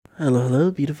Hello,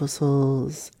 beautiful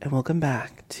souls, and welcome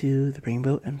back to the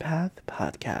Rainbow Empath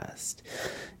podcast.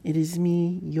 It is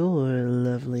me, your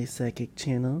lovely psychic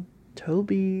channel,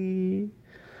 Toby.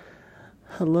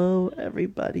 Hello,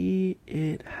 everybody.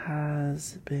 It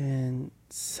has been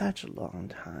such a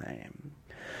long time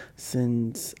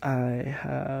since I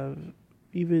have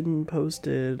even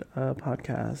posted a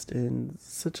podcast in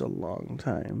such a long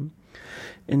time.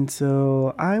 And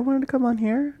so I wanted to come on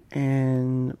here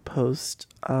and post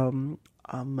a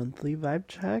monthly vibe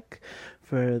check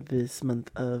for this month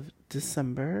of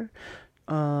December.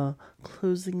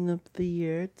 Closing up the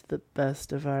year to the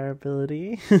best of our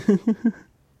ability.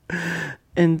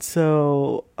 And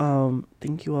so,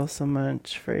 thank you all so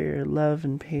much for your love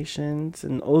and patience,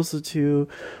 and also to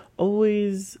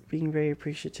always being very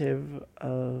appreciative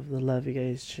of the love you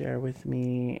guys share with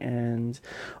me, and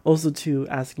also to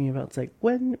asking me about, it's like,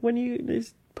 when you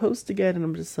post again, and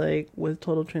I'm just like, with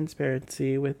total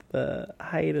transparency, with the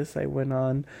hiatus I went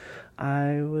on,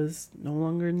 I was no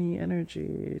longer in the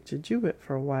energy to do it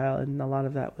for a while, and a lot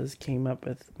of that came up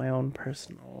with my own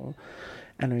personal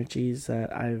energies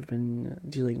that I've been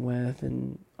dealing with,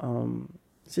 and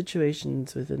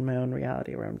situations within my own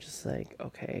reality where I'm just like,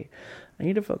 okay, I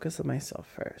need to focus on myself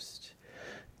first.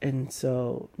 And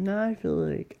so now I feel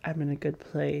like I'm in a good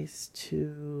place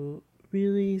to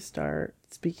really start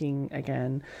speaking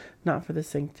again, not for the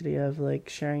sanctity of like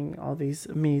sharing all these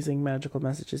amazing magical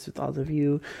messages with all of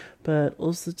you, but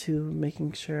also to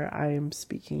making sure I am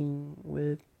speaking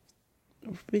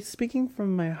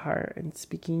from my heart, and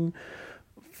speaking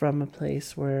from a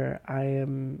place where I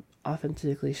am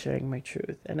authentically sharing my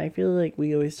truth. And I feel like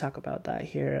we always talk about that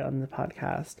here on the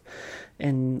podcast,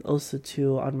 and also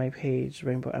too on my page,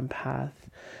 Rainbow Empath.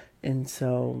 And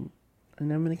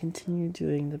I'm going to continue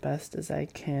doing the best as I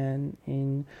can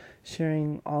in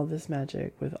sharing all this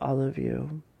magic with all of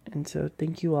you. And so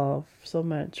thank you all so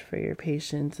much for your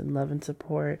patience and love and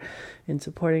support in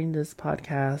supporting this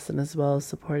podcast, and as well as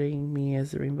supporting me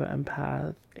as a Rainbow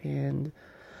Empath. And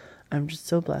I'm just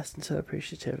so blessed and so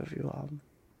appreciative of you all.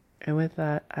 And with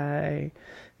that, I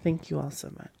thank you all so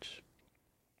much.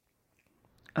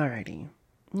 Alrighty.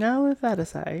 Now with that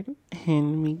aside,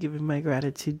 and me giving my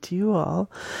gratitude to you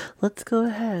all, let's go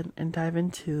ahead and dive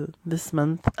into this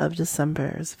month of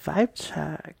December's vibe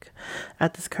check.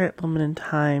 At this current moment in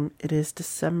time, it is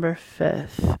December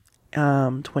 5th.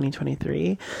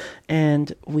 2023,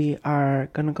 and we are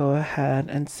going to go ahead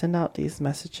and send out these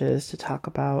messages to talk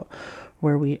about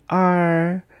where we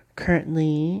are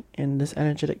currently in this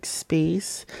energetic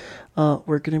space.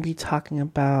 We're going to be talking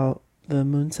about the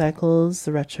moon cycles,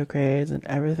 the retrogrades, and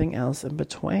everything else in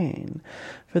between.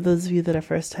 For those of you that are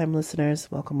first-time listeners,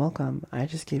 welcome. I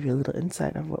just gave you a little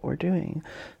insight of what we're doing.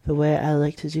 The way I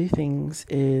like to do things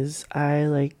is I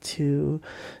like to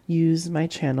use my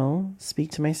channel,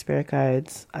 speak to my spirit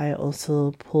guides. I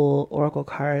also pull oracle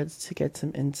cards to get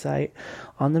some insight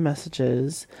on the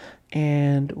messages,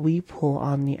 and we pull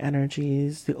on the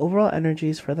energies, the overall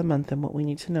energies for the month, and what we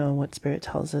need to know, what spirit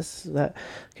tells us that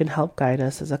can help guide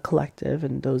us as a collective.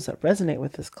 And those that resonate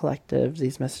with this collective,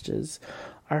 these messages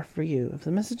are for you. If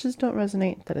the messages don't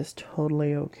resonate, that is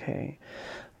totally okay.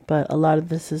 But a lot of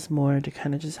this is more to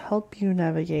kind of just help you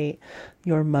navigate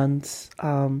your months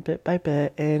bit by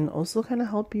bit, and also kind of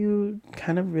help you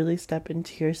kind of really step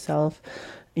into yourself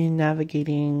in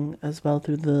navigating as well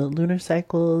through the lunar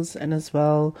cycles, and as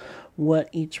well what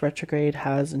each retrograde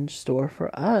has in store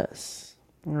for us.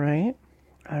 All right.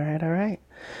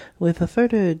 Without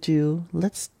further ado,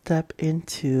 let's step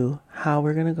into how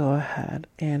we're going to go ahead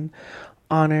and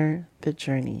honor the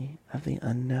journey of the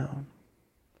unknown.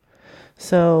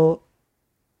 So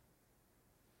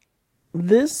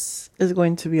this is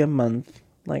going to be a month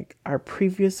like our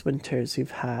previous winters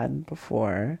we've had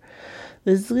before.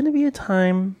 This is going to be a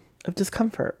time of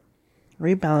discomfort,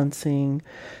 rebalancing,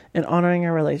 and honoring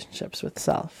our relationships with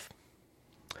self.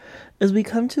 As we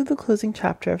come to the closing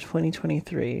chapter of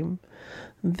 2023,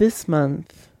 this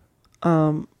month,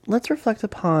 let's reflect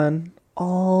upon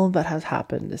all that has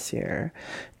happened this year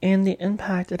and the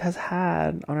impact it has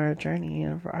had on our journey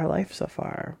and our life so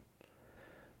far.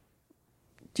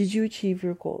 Did you achieve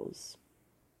your goals?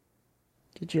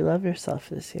 Did you love yourself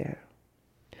this year?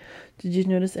 Did you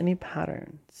notice any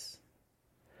patterns?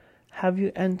 Have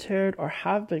you entered or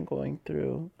have been going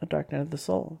through a dark night of the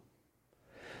soul?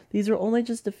 These are only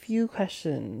just a few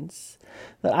questions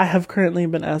that I have currently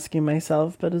been asking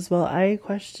myself, but as well, I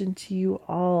question to you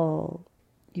all,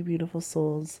 you beautiful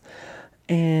souls.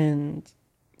 And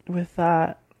with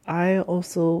that, I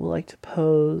also would like to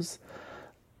pose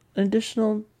an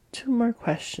additional 2 more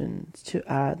questions to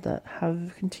add that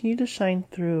have continued to shine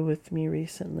through with me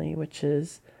recently, which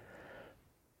is,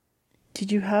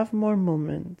 Did you have more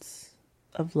moments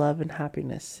of love and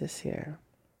happiness this year?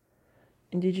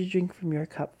 And did you drink from your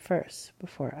cup first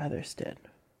before others did?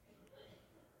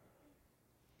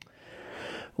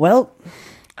 Well,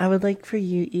 I would like for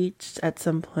you each at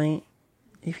some point,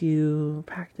 if you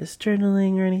practice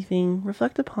journaling or anything,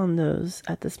 reflect upon those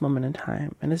at this moment in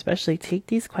time, and especially take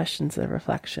these questions of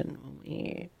reflection.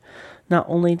 We not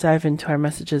only dive into our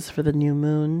messages for the new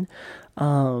moon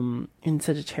in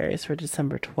Sagittarius for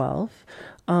December 12th,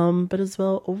 but as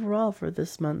well overall for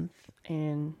this month,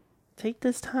 and take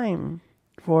this time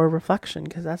for reflection,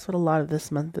 because that's what a lot of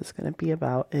this month is going to be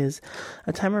about, is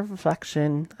a time of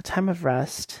reflection, a time of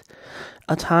rest,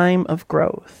 a time of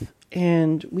growth.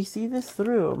 And we see this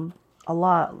through a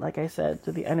lot, like I said,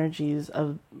 to the energies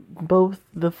of both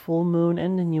the full moon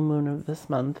and the new moon of this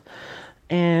month,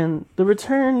 and the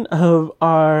return of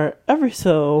our ever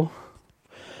so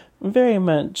very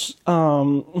much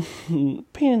pain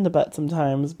in the butt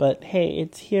sometimes, but hey,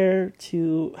 it's here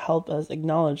to help us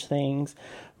acknowledge things.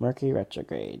 Mercury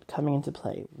retrograde coming into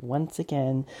play once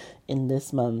again in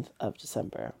this month of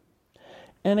December.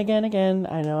 And again,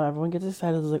 I know everyone gets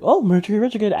excited. It's like, oh, Mercury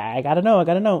retrograde, I gotta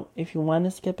know. If you want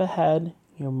to skip ahead,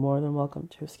 you're more than welcome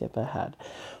to skip ahead.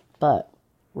 But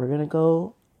we're going to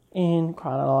go in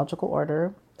chronological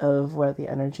order of where the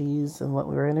energies and what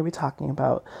we're going to be talking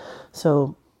about.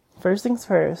 So first things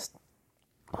first,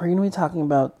 we're going to be talking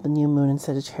about the new moon in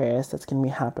Sagittarius that's going to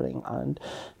be happening on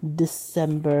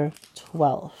December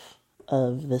 12th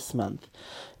of this month.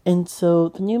 And so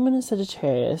the new moon in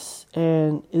Sagittarius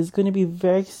and is going to be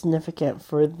very significant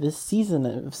for this season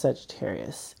of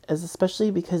Sagittarius, as especially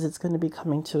because it's going to be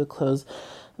coming to a close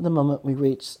the moment we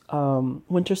reach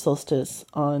winter solstice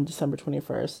on December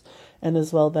 21st. And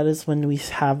as well, that is when we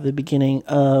have the beginning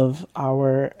of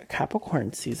our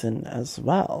Capricorn season as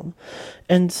well.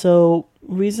 And so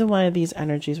reason why these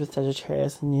energies with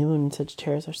Sagittarius and new moon in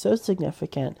Sagittarius are so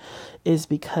significant is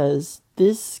because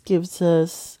this gives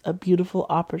us a beautiful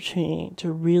opportunity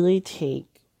to really take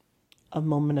a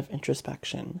moment of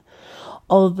introspection.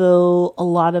 Although a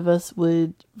lot of us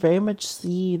would very much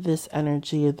see this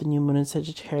energy of the new moon in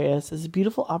Sagittarius as a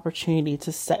beautiful opportunity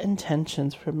to set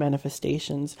intentions for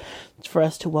manifestations for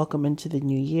us to welcome into the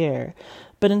new year.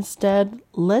 But instead,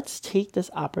 let's take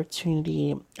this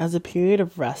opportunity as a period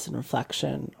of rest and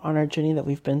reflection on our journey that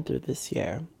we've been through this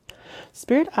year.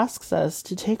 Spirit asks us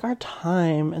to take our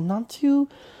time and not to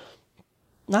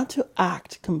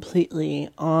act completely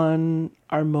on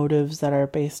our motives that are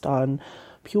based on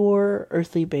pure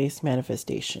earthly based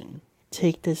manifestation.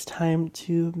 Take this time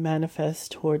to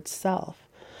manifest towards self.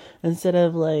 Instead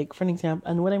of like, for an example,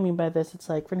 and what I mean by this, it's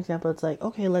like, for example, it's like,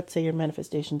 okay, let's say your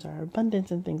manifestations are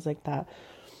abundance and things like that.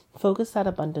 Focus that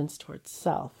abundance towards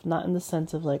self, not in the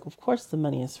sense of like, of course the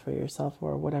money is for yourself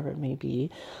or whatever it may be,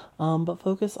 but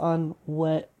focus on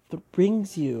what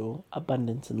brings you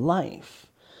abundance in life.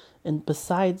 And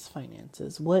besides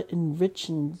finances, what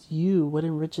enriches you, what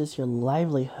enriches your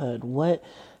livelihood, what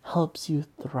helps you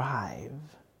thrive?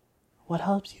 What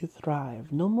helps you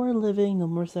thrive? No more living, no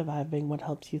more surviving. What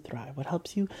helps you thrive? What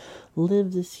helps you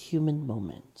live this human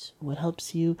moment? What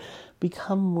helps you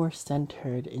become more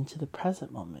centered into the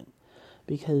present moment?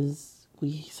 Because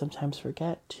we sometimes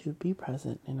forget to be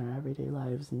present in our everyday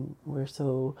lives, and we're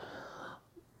so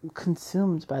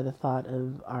consumed by the thought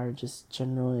of our just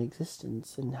general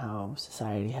existence and how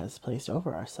society has placed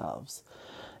over ourselves.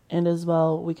 And as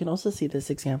well, we can also see this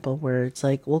example where it's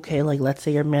like, okay, like let's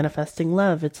say you're manifesting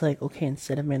love. It's like, okay,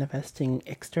 instead of manifesting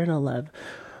external love,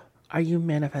 are you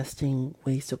manifesting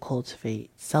ways to cultivate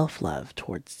self-love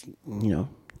towards,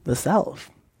 the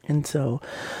self? And so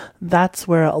that's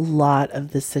where a lot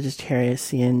of the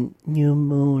Sagittariusian new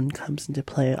moon comes into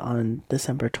play on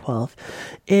December 12th.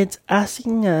 It's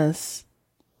asking us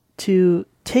to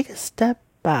take a step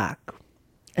back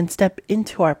and step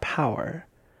into our power.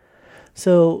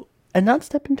 So, and not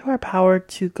step into our power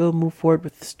to go move forward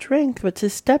with strength, but to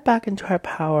step back into our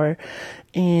power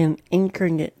and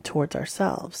anchoring it towards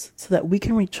ourselves so that we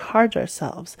can recharge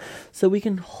ourselves, so we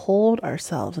can hold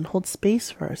ourselves and hold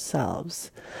space for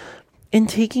ourselves. In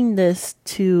taking this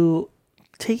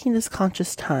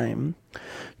conscious time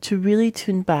to really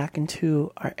tune back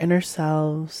into our inner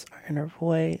selves, our inner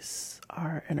voice,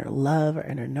 our inner love, our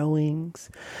inner knowings,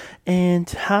 and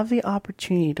to have the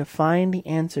opportunity to find the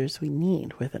answers we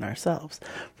need within ourselves.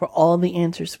 For all the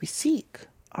answers we seek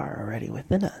are already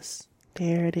within us.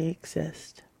 They already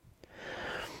exist.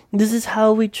 This is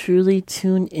how we truly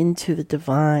tune into the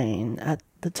divine at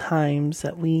the times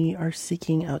that we are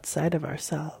seeking outside of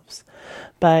ourselves.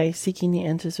 By seeking the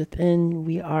answers within,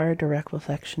 we are a direct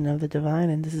reflection of the divine,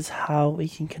 and this is how we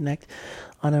can connect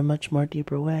on a much more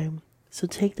deeper way. So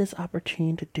take this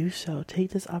opportunity to do so.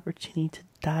 Take this opportunity to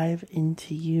dive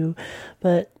into you,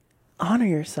 but honor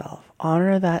yourself.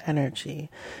 Honor that energy.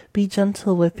 Be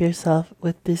gentle with yourself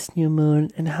with this new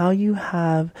moon and how you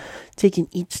have taken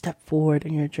each step forward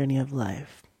in your journey of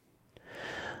life.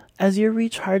 As you're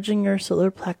recharging your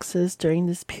solar plexus during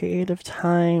this period of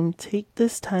time, take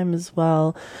this time as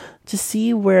well to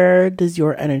see where does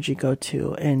your energy go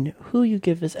to and who you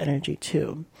give this energy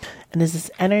to. And is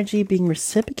this energy being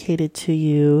reciprocated to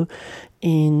you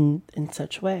in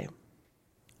such a way?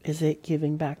 Is it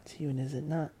giving back to you and is it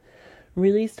not?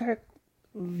 Really start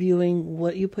viewing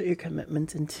what you put your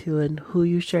commitments into and who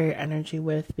you share your energy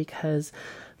with, because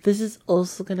this is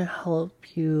also going to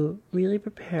help you really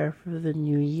prepare for the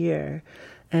new year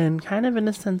and kind of in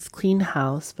a sense clean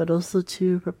house, but also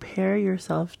to prepare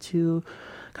yourself to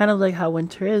kind of like how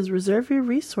winter is, reserve your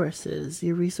resources.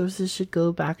 Your resources should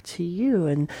go back to you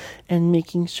and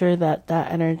making sure that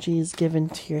that energy is given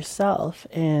to yourself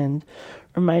and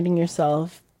reminding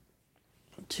yourself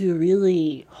to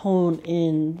really hone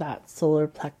in that solar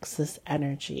plexus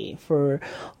energy. For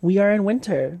we are in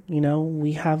winter,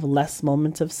 we have less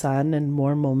moments of sun and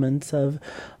more moments of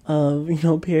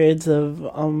periods of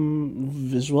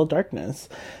visual darkness.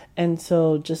 And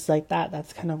so just like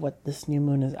that's kind of what this new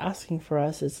moon is asking for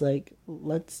us. It's like,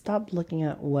 let's stop looking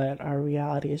at what our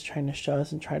reality is trying to show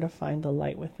us and try to find the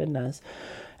light within us.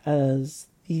 As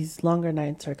these longer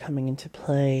nights are coming into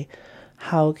play,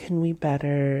 how can we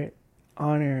better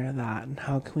honor that, and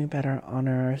how can we better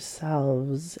honor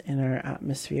ourselves in our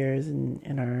atmospheres and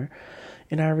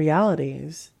in our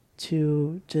realities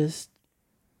to just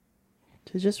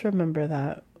remember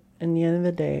that in the end of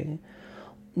the day,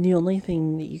 the only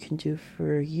thing that you can do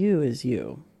for you is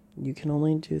you. You can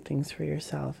only do things for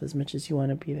yourself. As much as you want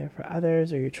to be there for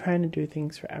others or you're trying to do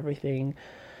things for everything,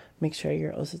 make sure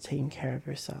you're also taking care of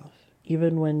yourself.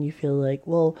 Even when you feel like,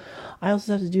 well, I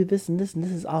also have to do this and this and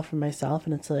this is all for myself.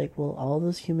 And it's like, well, all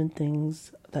those human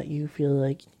things that you feel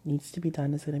like needs to be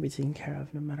done is going to be taken care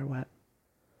of no matter what.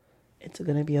 It's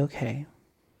going to be okay.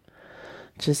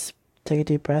 Just take a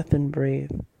deep breath and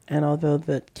breathe. And although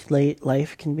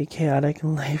life can be chaotic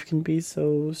and life can be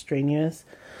so strenuous,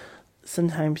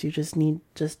 sometimes you just need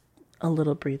just a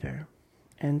little breather.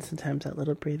 And sometimes that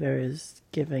little breather is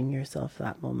giving yourself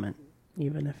that moment,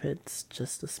 even if it's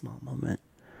just a small moment.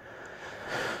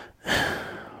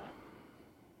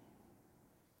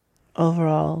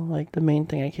 Overall, like the main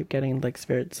thing I keep getting, like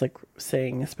spirits like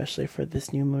saying, especially for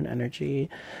this new moon energy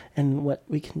and what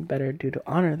we can better do to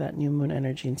honor that new moon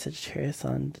energy in Sagittarius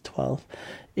on the 12th,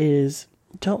 is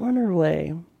don't run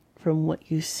away from what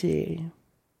you see.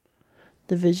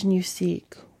 The vision you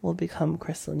seek will become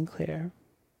crystalline clear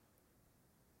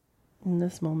in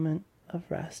this moment of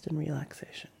rest and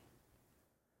relaxation.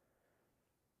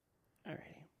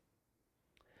 Alrighty.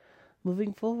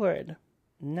 Moving forward,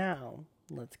 now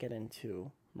let's get into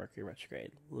Mercury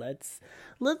retrograde. Let's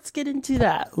get into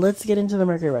that. Let's get into the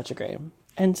Mercury retrograde.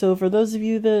 And so for those of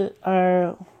you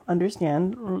that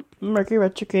understand, Mercury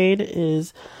retrograde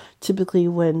is typically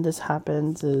when this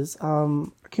happens is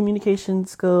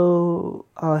communications go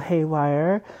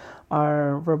haywire.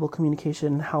 Our verbal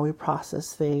communication, how we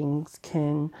process things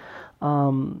can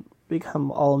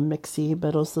become all mixy,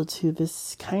 but also to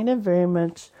this kind of very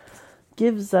much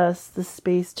gives us the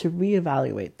space to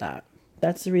reevaluate that.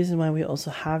 That's the reason why we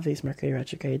also have these Mercury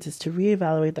retrogrades, is to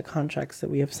reevaluate the contracts that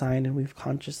we have signed and we've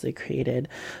consciously created,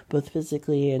 both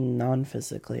physically and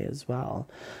non-physically as well.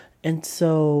 And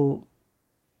so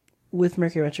with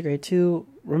Mercury retrograde too,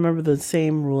 remember the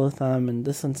same rule of thumb, and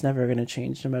this one's never going to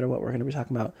change no matter what we're going to be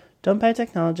talking about. Don't buy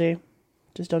technology.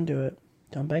 Just don't do it.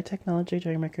 Don't buy technology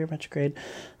during Mercury retrograde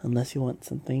unless you want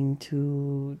something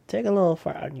to take a little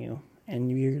fart on you. And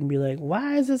you're going to be like,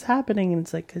 why is this happening? And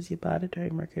it's like, because you bought it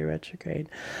during Mercury retrograde.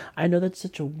 I know that's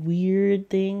such a weird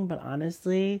thing, but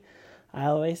honestly, I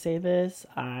always say this.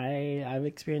 I've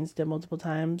experienced it multiple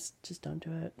times. Just don't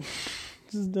do it.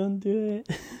 Just don't do it.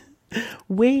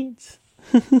 Wait.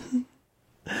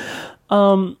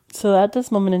 So at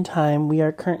this moment in time, we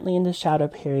are currently in the shadow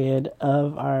period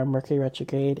of our Mercury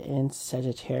retrograde in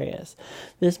Sagittarius.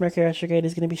 This Mercury retrograde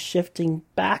is going to be shifting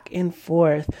back and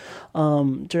forth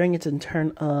during its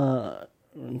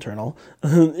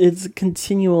its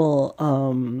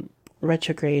continual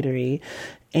retrograde,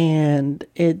 and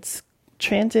it's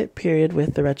transit period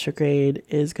with the retrograde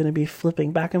is going to be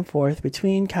flipping back and forth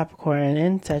between Capricorn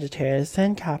and Sagittarius,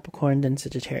 then Capricorn, then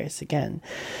Sagittarius again.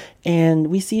 And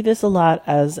we see this a lot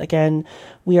as, again,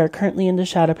 we are currently in the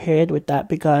shadow period with that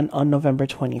begun on November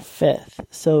 25th.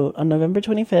 So on November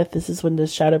 25th, this is when the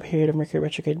shadow period of Mercury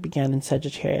retrograde began in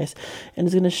Sagittarius, and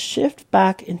is going to shift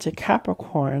back into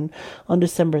Capricorn on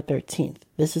December 13th.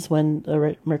 This is when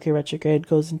the Mercury retrograde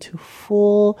goes into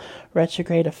full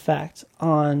retrograde effect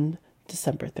on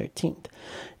December 13th.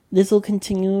 This will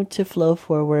continue to flow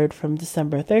forward from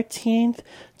December 13th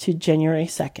to January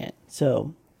 2nd.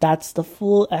 So that's the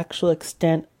full actual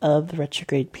extent of the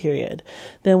retrograde period.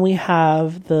 Then we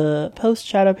have the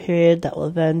post-shadow period that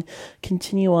will then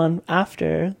continue on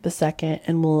after the 2nd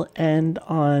and will end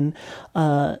on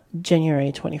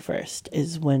January 21st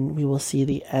is when we will see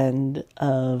the end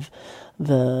of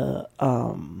the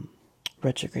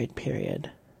retrograde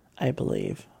period, I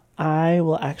believe. I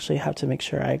will actually have to make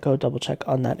sure I go double check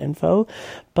on that info,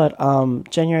 but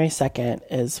January 2nd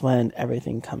is when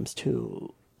everything comes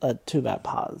to that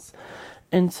pause.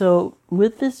 And so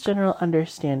with this general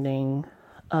understanding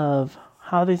of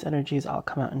how these energies all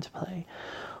come out into play,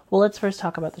 well, let's first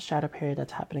talk about the shadow period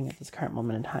that's happening at this current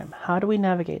moment in time. How do we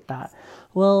navigate that?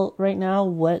 Well, right now,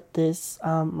 what this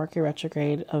Mercury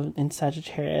retrograde in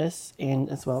Sagittarius and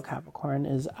as well Capricorn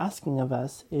is asking of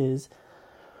us is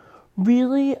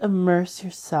really immerse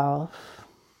yourself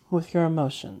with your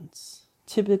emotions.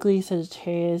 Typically,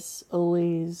 Sagittarius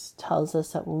always tells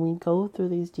us that when we go through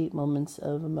these deep moments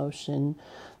of emotion,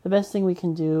 the best thing we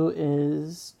can do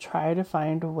is try to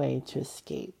find a way to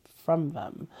escape from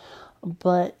them.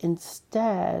 But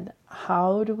instead,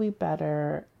 how do we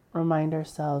better remind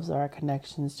ourselves of our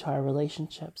connections to our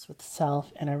relationships with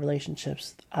self and our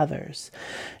relationships with others?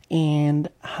 And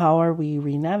how are we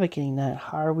re-navigating that?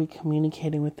 How are we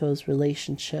communicating with those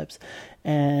relationships?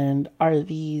 And are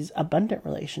these abundant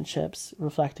relationships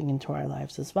reflecting into our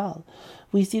lives as well?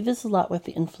 We see this a lot with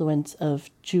the influence of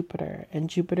Jupiter. And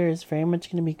Jupiter is very much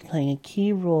going to be playing a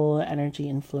key role, energy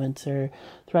influencer,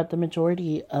 throughout the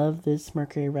majority of this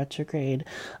Mercury retrograde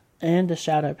and the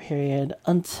shadow period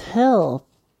until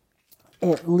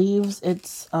it leaves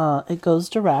it goes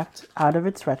direct out of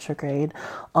its retrograde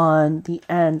on the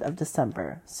end of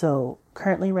December. So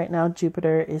currently right now,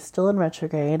 Jupiter is still in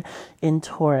retrograde in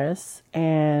Taurus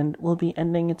and will be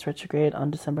ending its retrograde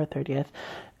on December 30th.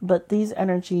 But these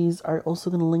energies are also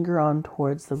going to linger on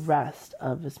towards the rest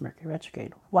of this Mercury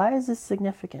retrograde. Why is this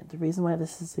significant? The reason why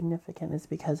this is significant is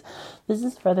because this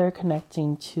is further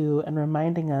connecting to and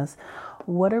reminding us,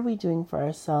 what are we doing for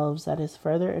ourselves that is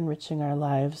further enriching our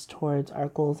lives towards our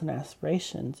goals and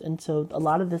aspirations? And so a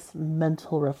lot of this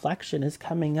mental reflection is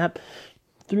coming up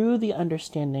through the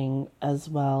understanding as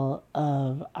well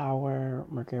of our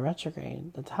Mercury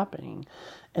retrograde that's happening.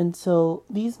 And so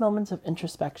these moments of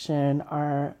introspection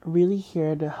are really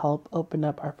here to help open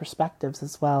up our perspectives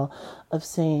as well, of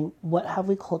saying, what have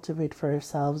we cultivated for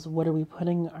ourselves? What are we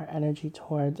putting our energy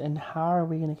towards? And how are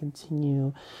we going to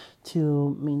continue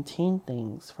to maintain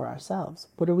things for ourselves?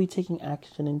 What are we taking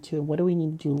action into? And what do we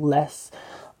need to do less?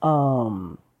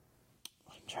 I'm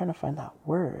trying to find that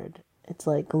word. It's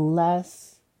like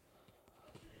less,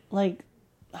 like,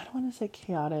 I don't want to say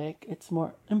chaotic, it's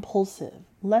more impulsive,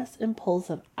 less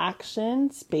impulsive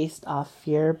actions based off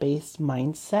fear-based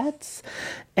mindsets,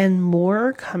 and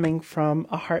more coming from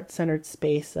a heart-centered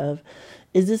space of,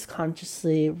 is this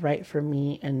consciously right for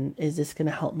me? And is this going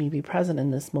to help me be present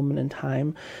in this moment in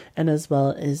time? And as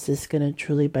well, is this going to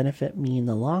truly benefit me in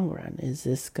the long run? Is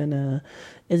this going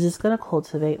to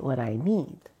cultivate what I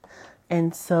need?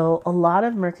 And so a lot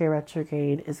of Mercury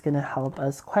retrograde is going to help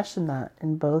us question that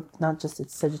in both, not just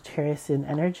its Sagittariusian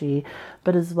energy,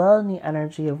 but as well in the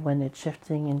energy of when it's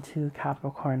shifting into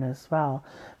Capricorn as well.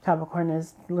 Capricorn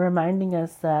is reminding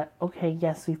us that, okay,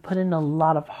 yes, we've put in a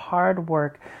lot of hard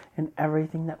work in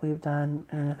everything that we've done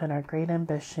and within our great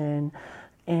ambition,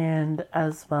 and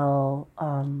as well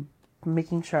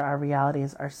making sure our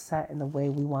realities are set in the way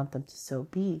we want them to so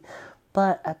be.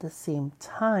 But at the same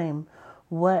time,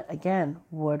 what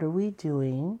are we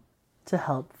doing to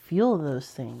help fuel those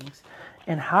things?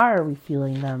 And how are we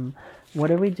feeling them?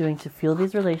 What are we doing to fuel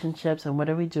these relationships? And what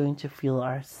are we doing to fuel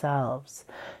ourselves?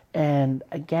 And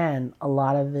again, a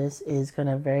lot of this is going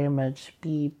to very much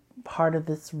be part of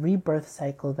this rebirth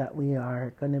cycle that we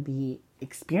are going to be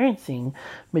experiencing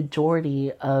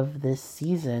majority of this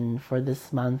season for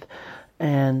this month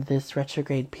and this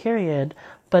retrograde period,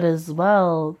 but as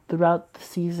well throughout the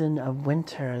season of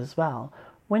winter as well.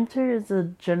 Winter is a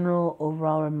general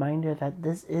overall reminder that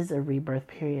this is a rebirth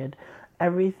period.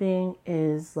 everything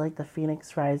is like the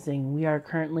phoenix rising. We are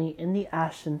currently in the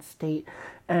ashen state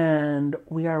and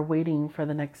we are waiting for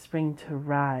the next spring to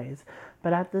rise.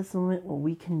 But at this moment, what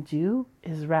we can do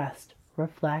is rest,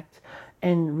 reflect,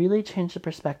 and really change the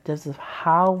perspectives of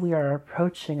how we are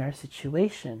approaching our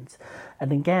situations.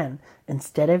 And again,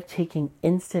 instead of taking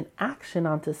instant action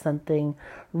onto something,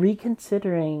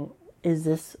 reconsidering, is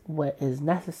this what is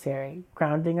necessary?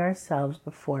 Grounding ourselves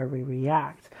before we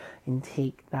react and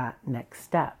take that next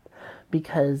step.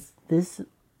 Because this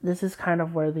is kind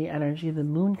of where the energy of the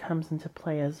moon comes into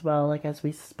play as well, like as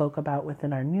we spoke about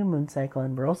within our new moon cycle,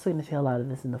 and we're also going to see a lot of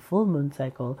this in the full moon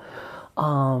cycle,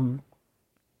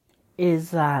 is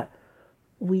that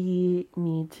we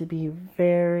need to be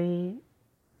very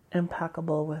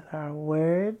impeccable with our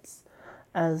words,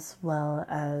 as well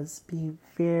as be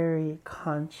very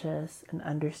conscious and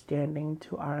understanding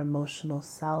to our emotional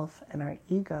self and our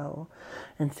ego.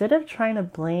 Instead of trying to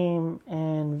blame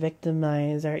and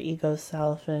victimize our ego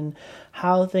self and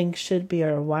how things should be,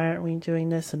 or why aren't we doing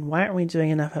this and why aren't we doing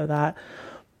enough of that,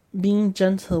 being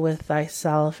gentle with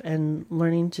thyself and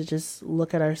learning to just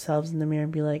look at ourselves in the mirror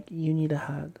and be like, you need a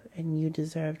hug and you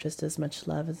deserve just as much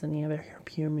love as any other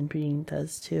human being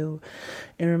does too.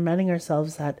 And reminding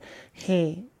ourselves that,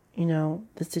 hey, you know,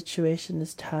 the situation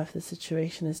is tough, the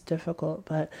situation is difficult,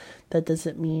 but that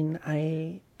doesn't mean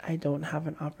I don't have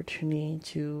an opportunity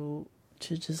to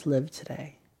just live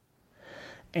today.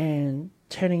 And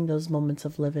turning those moments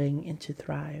of living into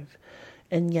thrive.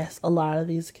 And yes, a lot of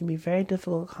these can be very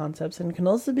difficult concepts and can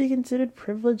also be considered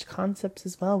privileged concepts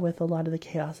as well, with a lot of the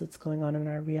chaos that's going on in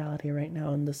our reality right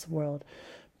now in this world.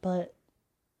 But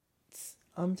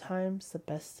sometimes the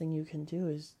best thing you can do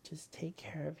is just take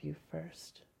care of you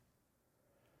first.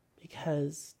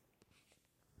 Because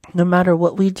no matter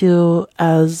what we do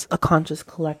as a conscious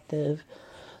collective,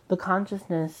 the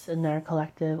consciousness in our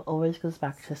collective always goes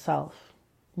back to self.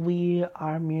 We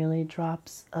are merely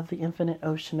drops of the infinite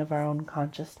ocean of our own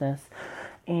consciousness,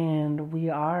 and we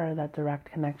are that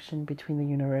direct connection between the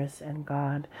universe and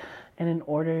God. And in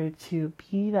order to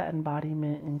be that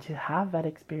embodiment and to have that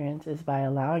experience is by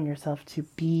allowing yourself to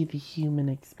be the human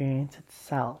experience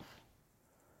itself.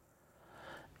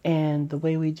 And the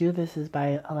way we do this is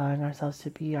by allowing ourselves to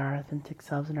be our authentic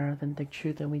selves and our authentic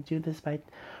truth. And we do this by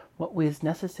what is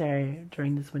necessary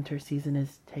during this winter season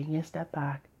is taking a step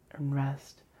back and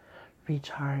rest,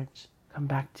 recharge, come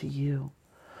back to you.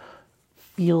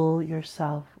 Fuel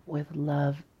yourself with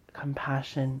love,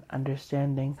 compassion,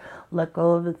 understanding. Let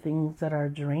go of the things that are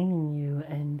draining you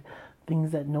and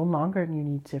things that no longer you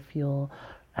need to feel.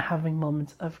 Having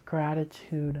moments of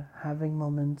gratitude, having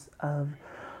moments of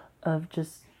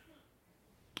just,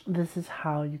 this is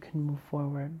how you can move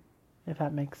forward, if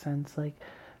that makes sense. Like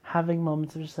having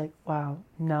moments of just like, wow,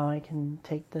 now I can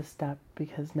take this step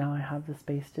because now I have the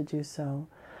space to do so.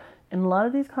 And a lot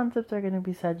of these concepts are going to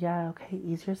be said, yeah, okay,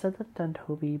 easier said than done,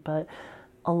 Toby, but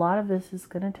a lot of this is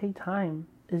going to take time.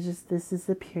 It's just, this is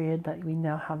the period that we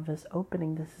now have this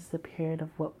opening. This is the period of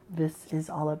what this is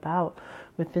all about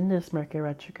within this Mercury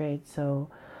retrograde. So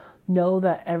know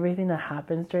that everything that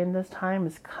happens during this time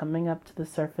is coming up to the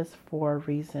surface for a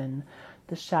reason.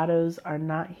 The shadows are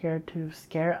not here to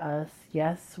scare us.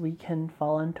 Yes, we can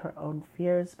fall into our own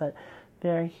fears, but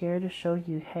they're here to show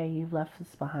you, hey, you've left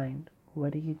this behind.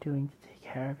 What are you doing to take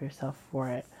care of yourself for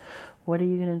it? What are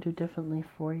you going to do differently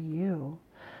for you?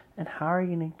 And how are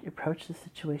you going to approach the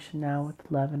situation now with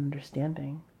love and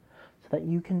understanding so that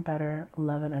you can better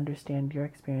love and understand your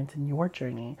experience and your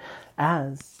journey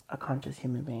as a conscious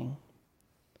human being?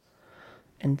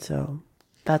 And so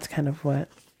that's kind of what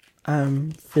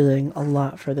I'm feeling a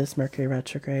lot for this Mercury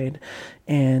retrograde,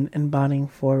 and embodying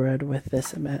forward with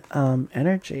this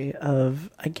energy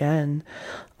of, again,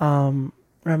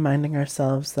 reminding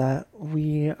ourselves that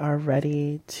we are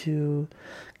ready to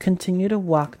continue to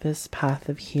walk this path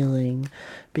of healing,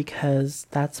 because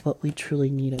that's what we truly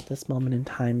need at this moment in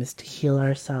time, is to heal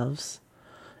ourselves.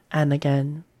 And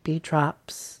again, be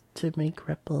drops to make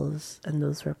ripples, and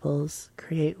those ripples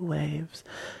create waves,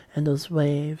 and those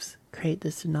waves create the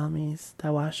tsunamis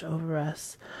that wash over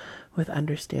us with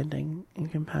understanding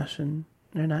and compassion.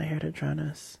 They're not here to drown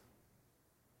us,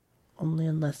 only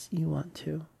unless you want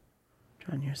to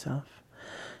drown yourself,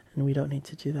 and we don't need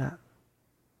to do that.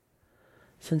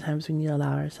 Sometimes we need to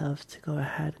allow ourselves to go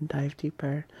ahead and dive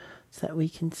deeper so that we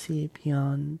can see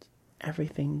beyond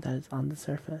everything that is on the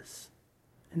surface,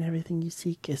 and everything you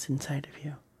seek is inside of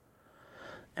you.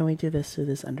 And we do this through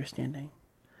this understanding.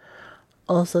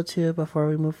 Also, too, before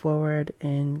we move forward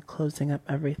in closing up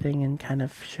everything and kind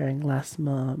of sharing last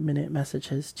minute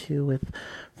messages too, with,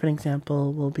 for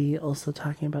example, we'll be also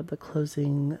talking about the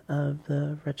closing of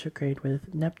the retrograde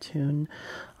with Neptune,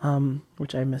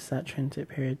 which I missed that transit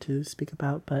period to speak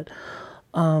about, but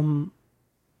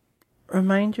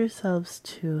remind yourselves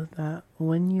too that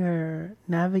when you're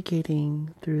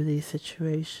navigating through these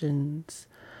situations,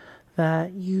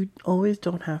 that you always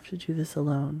don't have to do this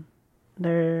alone.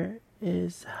 There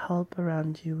is help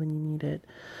around you when you need it,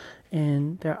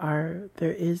 and there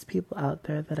is people out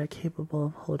there that are capable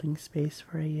of holding space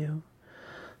for you.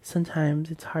 Sometimes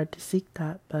it's hard to seek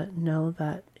that, but know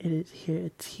that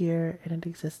it's here and it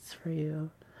exists for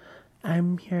you.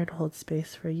 I'm here to hold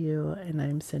space for you, and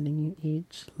I'm sending you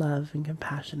each love and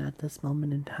compassion at this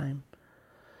moment in time.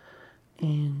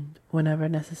 And whenever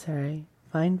necessary,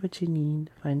 find what you need,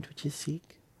 find what you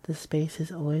seek. The space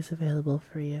is always available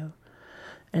for you.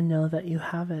 And know that you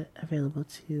have it available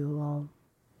to you all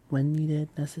when needed,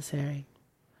 necessary.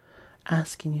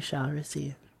 Ask and you shall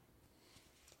receive.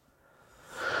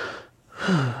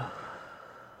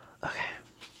 Okay.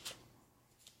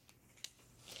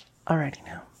 Alrighty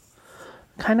now.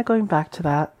 Kind of going back to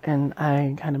that, and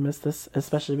I kind of missed this,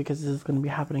 especially because this is going to be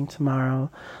happening tomorrow.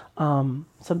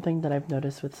 Something that I've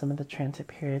noticed with some of the transit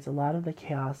periods, a lot of the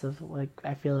chaos of, like,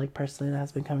 I feel like personally that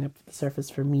has been coming up to the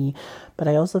surface for me, but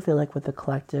I also feel like with the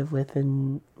collective,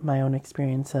 within my own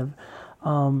experience of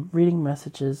reading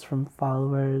messages from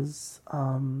followers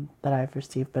that I've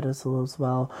received, but as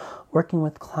well, working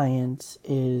with clients,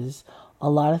 is a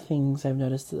lot of things I've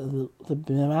noticed. The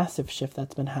massive shift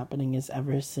that's been happening is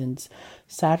ever since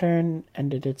Saturn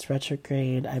ended its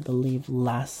retrograde, I believe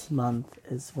last month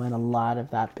is when a lot of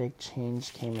that big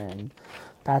change came in.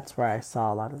 That's where I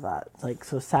saw a lot of that. Like,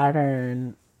 so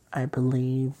Saturn, I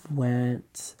believe,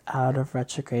 went out of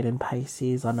retrograde in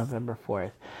Pisces on November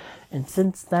 4th. And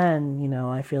since then, you know,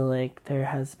 I feel like there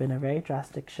has been a very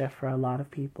drastic shift for a lot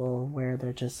of people where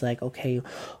they're just like, okay,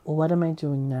 well, what am I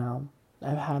doing now?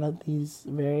 I've had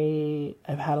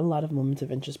a lot of moments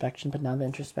of introspection, but now the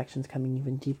introspection's coming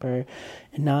even deeper.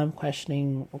 And now I'm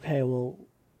questioning, okay, well,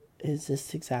 is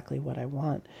this exactly what I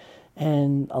want?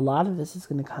 And a lot of this is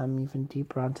going to come even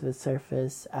deeper onto the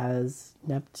surface as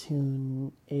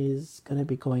Neptune is going to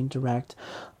be going direct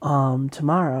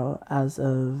tomorrow as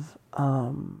of,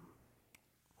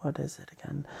 what is it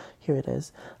again? Here it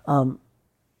is. On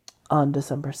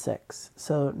December 6th.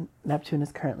 So Neptune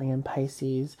is currently in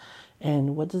Pisces.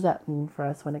 And what does that mean for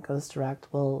us when it goes direct?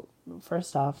 Well,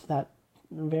 first off, that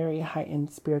very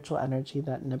heightened spiritual energy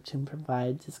that Neptune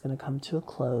provides is going to come to a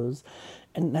close.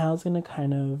 And now it's going to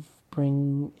kind of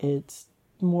bring its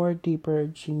more deeper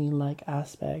dreamy-like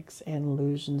aspects and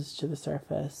illusions to the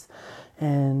surface.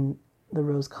 And the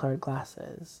rose-colored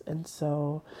glasses. And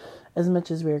so as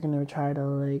much as we're going to try to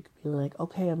like be like,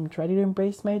 okay, I'm ready to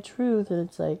embrace my truth, and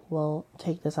it's like, well,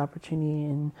 take this opportunity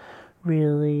and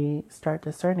really start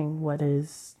discerning what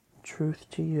is truth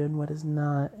to you and what is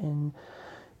not, and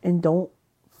don't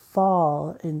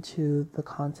fall into the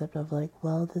concept of like,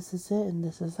 well, this is it and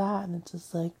this is that, and it's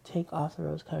just like, take off the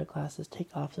rose-colored glasses, take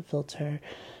off the filter.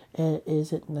 It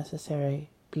isn't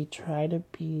necessary. Try to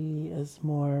be as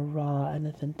more raw and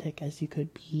authentic as you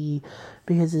could be,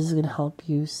 because this is going to help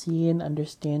you see and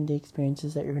understand the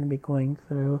experiences that you're going to be going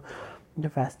through the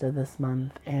rest of this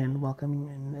month and welcoming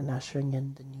in and ushering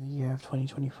in the new year of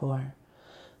 2024.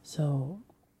 So,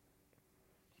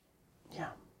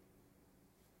 yeah.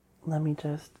 Let me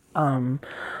just,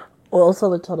 also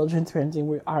with total transparency,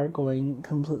 we are going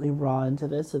completely raw into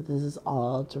this, so this is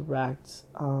all direct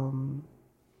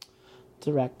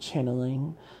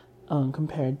channeling,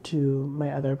 compared to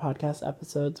my other podcast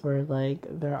episodes where like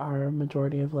there are a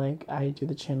majority of like I do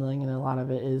the channeling and a lot of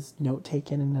it is note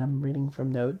taken and I'm reading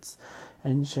from notes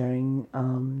and sharing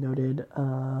noted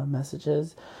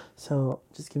messages. So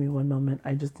just give me one moment.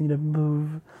 I just need to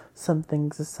move some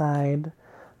things aside,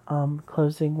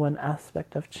 closing one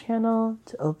aspect of channel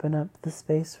to open up the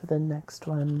space for the next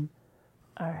one.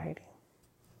 Alrighty.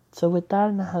 So with that,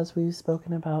 and as we've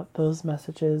spoken about those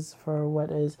messages for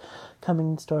what is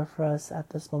coming in store for us at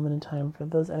this moment in time, for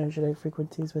those energetic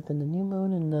frequencies within the new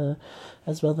moon and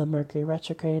as well the Mercury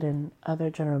retrograde and other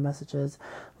general messages,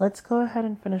 let's go ahead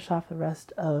and finish off the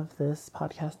rest of this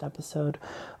podcast episode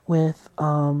with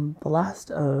the last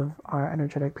of our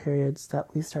energetic periods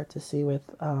that we start to see with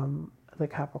the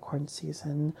Capricorn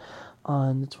season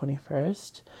on the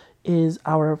 21st. Is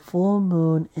our full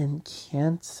moon in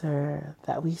Cancer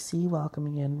that we see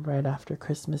welcoming in right after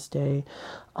Christmas Day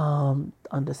on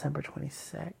December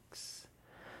 26th.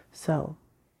 So,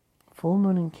 full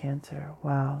moon in Cancer.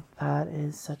 Wow, that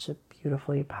is such a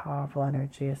beautifully powerful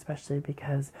energy, especially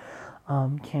because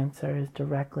Cancer is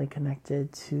directly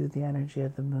connected to the energy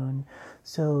of the moon.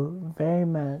 So very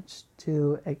much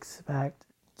to expect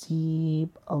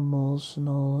deep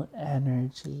emotional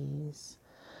energies.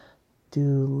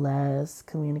 Do less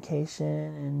communication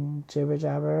and jibber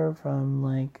jabber from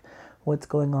like what's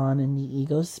going on in the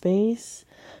ego space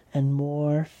and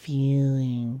more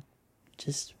feeling.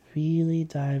 Just really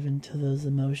dive into those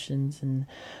emotions and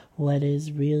what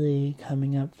is really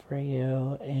coming up for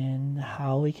you and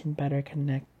how we can better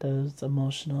connect those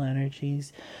emotional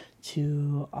energies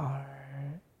to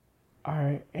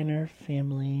our inner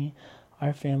family,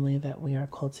 our family that we are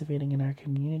cultivating in our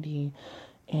community.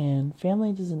 And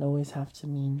family doesn't always have to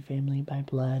mean family by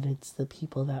blood. It's the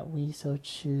people that we so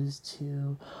choose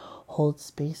to hold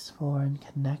space for and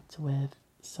connect with,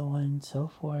 so on and so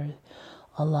forth.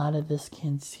 A lot of this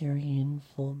Cancerian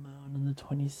full moon on the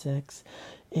 26th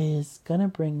is going to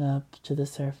bring up to the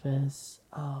surface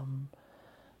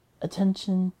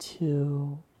attention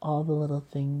to all the little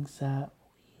things that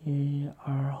we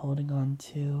are holding on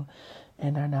to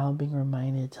and are now being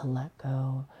reminded to let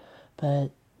go.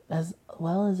 But as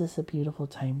well as this a beautiful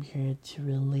time period to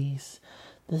release,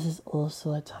 this is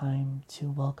also a time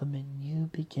to welcome in new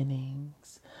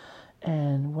beginnings.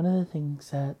 And one of the things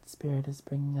that Spirit is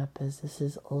bringing up is this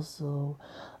is also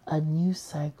a new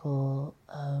cycle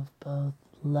of both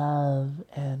love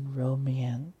and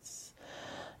romance.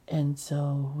 And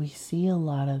so we see a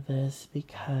lot of this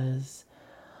because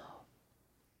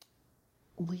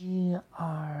we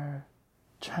are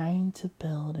trying to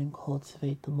build and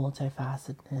cultivate the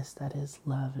multifacetedness that is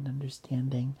love and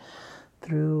understanding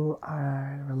through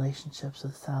our relationships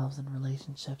with selves and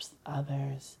relationships with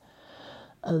others.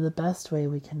 The best way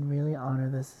we can really honor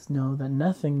this is know that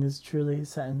nothing is truly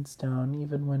set in stone,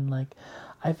 even when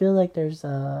I feel like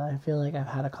I've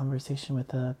had a conversation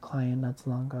with a client not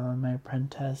too long ago, in my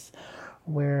apprentice,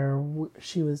 where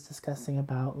she was discussing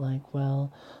about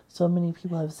well, so many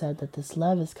people have said that this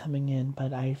love is coming in,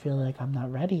 but I feel like I'm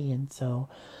not ready. And so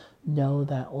know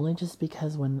that only just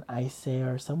because when I say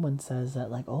or someone says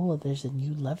that there's a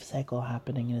new love cycle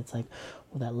happening, and it's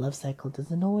that love cycle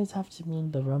doesn't always have to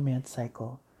mean the romance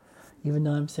cycle. Even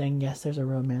though I'm saying yes, there's a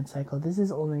romance cycle, this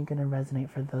is only going to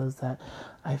resonate for those that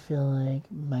I feel like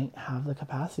might have the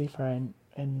capacity for it.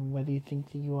 And whether you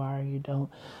think that you are or you don't,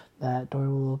 that door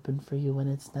will open for you when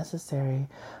it's necessary.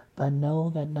 But know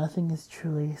that nothing is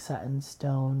truly set in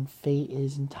stone. Fate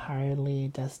is entirely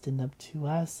destined up to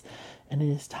us, and it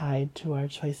is tied to our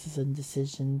choices and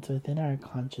decisions within our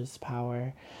conscious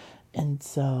power. And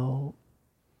so,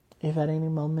 if at any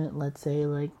moment, let's say,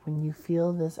 when you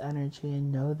feel this energy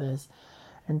and know this,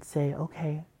 and say,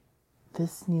 okay,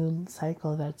 this new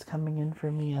cycle that's coming in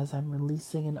for me as I'm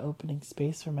releasing and opening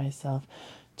space for myself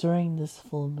during this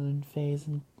full moon phase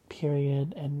and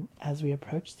period, and as we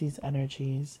approach these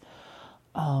energies,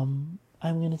 I'm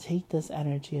going to take this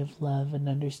energy of love and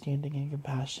understanding and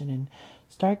compassion and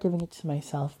start giving it to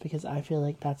myself, because I feel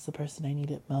like that's the person I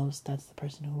need it most. That's the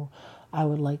person who I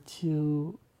would like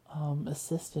to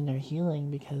assist in their healing,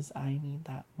 because I need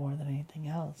that more than anything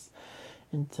else.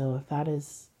 And so if that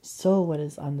is so what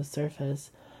is on the surface,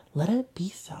 let it be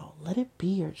so. Let it be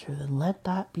your truth, and let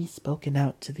that be spoken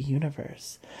out to the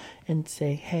universe and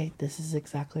say, hey, this is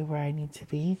exactly where I need to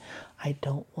be. I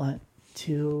don't want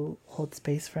to hold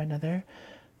space for another.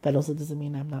 That also doesn't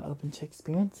mean I'm not open to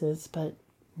experiences, but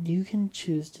you can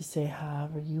choose to say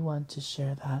however you want to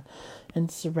share that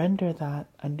and surrender that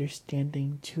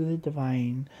understanding to the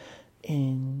divine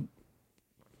in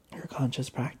your conscious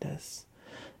practice.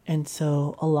 And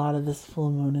so a lot of this full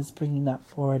moon is bringing that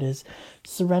forward, is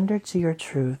surrender to your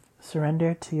truth,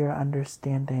 surrender to your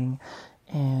understanding,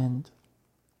 and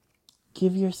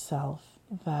give yourself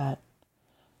that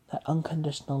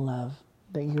unconditional love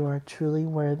that you are truly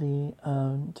worthy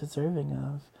of, deserving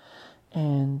of.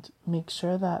 And make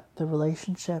sure that the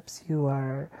relationships you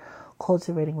are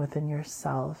cultivating within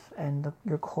yourself and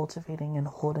you're cultivating and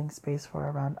holding space for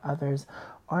around others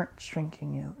aren't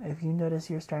shrinking you. If you notice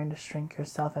you're starting to shrink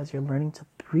yourself as you're learning to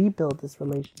rebuild this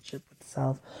relationship with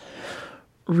self,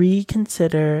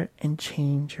 reconsider and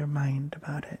change your mind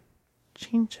about it.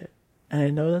 Change it. And I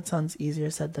know that sounds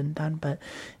easier said than done, but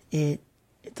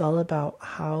it's all about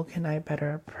how can I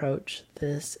better approach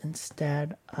this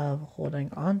instead of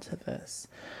holding on to this.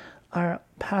 Our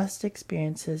past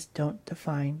experiences don't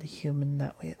define the human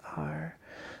that we are.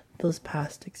 Those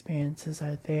past experiences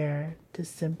are there to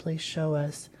simply show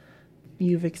us,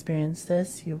 you've experienced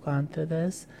this, you've gone through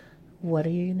this. What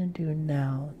are you going to do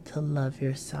now to love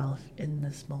yourself in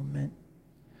this moment?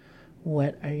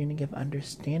 What are you going to give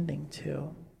understanding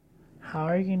to? How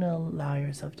are you going to allow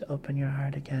yourself to open your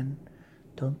heart again?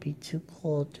 Don't be too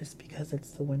cold just because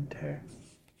it's the winter.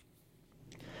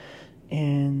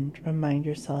 And remind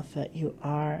yourself that you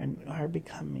are and are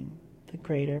becoming the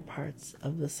greater parts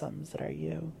of the sums that are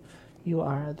you. You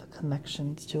are the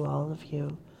connections to all of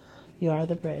you. You are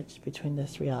the bridge between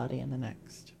this reality and the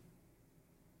next.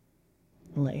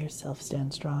 And let yourself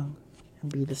stand strong and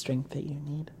be the strength that you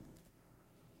need.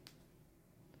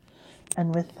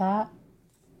 And with that,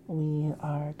 we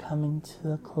are coming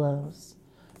to a close.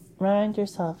 Remind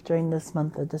yourself during this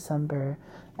month of December,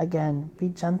 again, be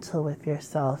gentle with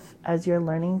yourself as you're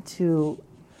learning to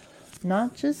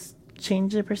not just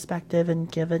change your perspective and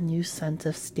give a new sense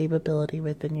of stability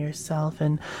within yourself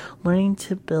and learning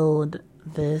to build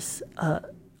this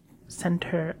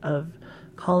center of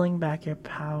calling back your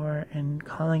power and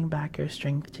calling back your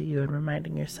strength to you and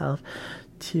reminding yourself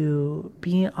to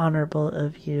be honorable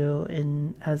of you.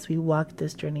 And as we walk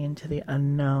this journey into the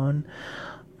unknown,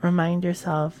 remind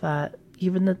yourself that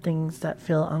even the things that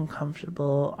feel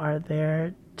uncomfortable are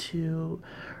there to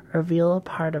reveal a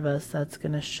part of us that's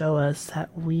going to show us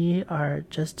that we are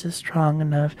just as strong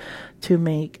enough to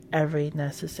make every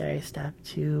necessary step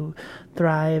to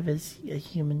thrive as a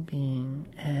human being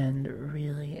and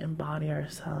really embody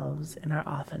ourselves in our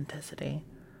authenticity.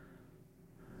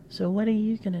 So what are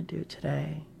you going to do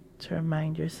today to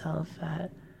remind yourself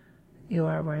that you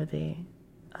are worthy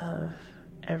of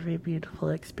every beautiful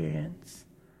experience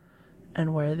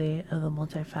and worthy of the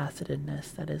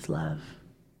multifacetedness that is love?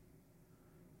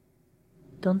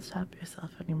 Don't stop yourself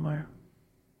anymore.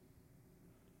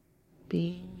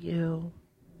 Be you,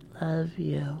 love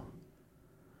you,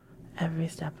 every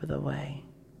step of the way,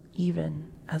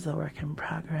 even as a work in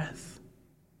progress.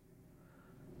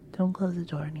 Don't close the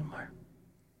door anymore.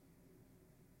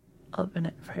 Open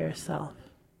it for yourself.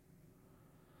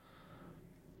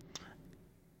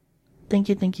 Thank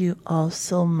you all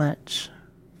so much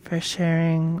for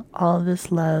sharing all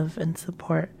this love and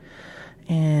support.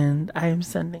 And I am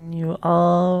sending you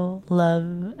all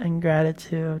love and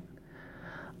gratitude.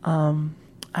 I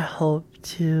hope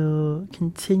to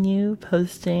continue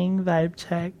posting vibe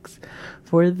checks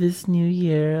for this new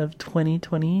year of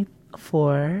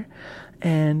 2024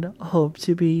 and hope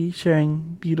to be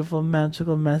sharing beautiful,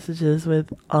 magical messages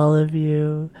with all of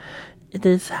you.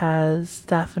 This has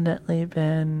definitely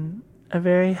been a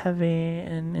very heavy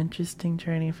and interesting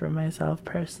journey for myself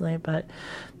personally, but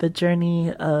the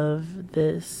journey of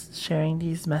this, sharing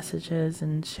these messages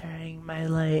and sharing my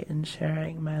light and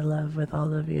sharing my love with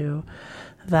all of you,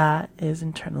 that is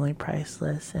internally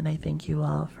priceless. And I thank you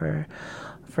all for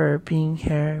being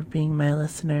here, being my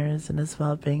listeners, and as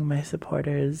well being my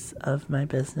supporters of my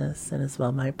business and as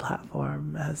well my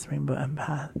platform as Rainbow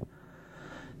Empath.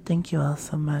 Thank you all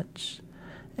so much.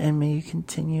 And may you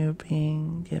continue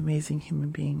being the amazing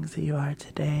human beings that you are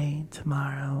today,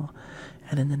 tomorrow,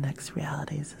 and in the next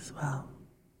realities as well.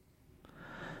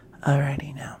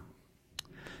 Alrighty now.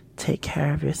 Take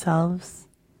care of yourselves.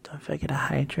 Don't forget to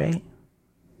hydrate.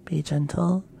 Be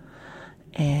gentle.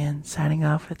 And signing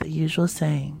off with the usual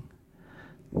saying,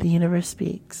 the universe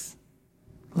speaks.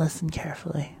 Listen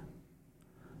carefully.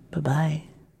 Bye-bye.